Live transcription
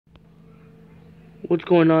What's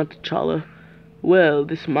going on, T'Challa? Well,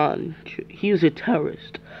 this man, he is a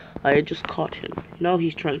terrorist. I had just caught him. Now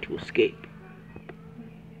he's trying to escape.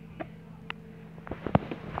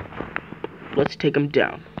 Let's take him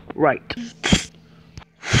down. Right.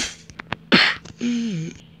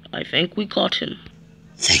 I think we caught him.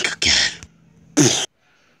 Think again.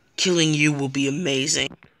 Killing you will be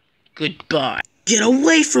amazing. Goodbye. Get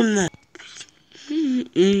away from them!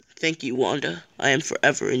 Thank you, Wanda. I am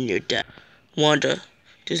forever in your debt. Wanda,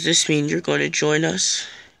 does this mean you're going to join us?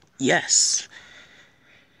 Yes.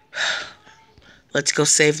 Let's go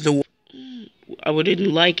save the world. I wouldn't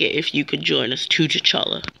like it if you could join us too,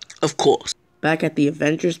 T'Challa. Of course. Back at the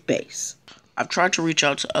Avengers base. I've tried to reach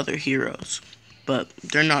out to other heroes, but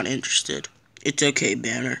they're not interested. It's okay,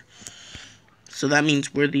 Banner. So that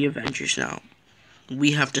means we're the Avengers now.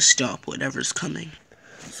 We have to stop whatever's coming.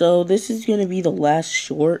 So this is going to be the last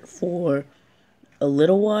short for a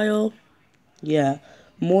little while. Yeah,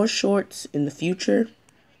 more shorts in the future.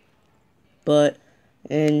 But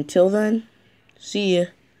until then, see ya.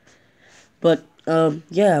 But,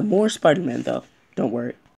 yeah, more Spider-Man though. Don't worry.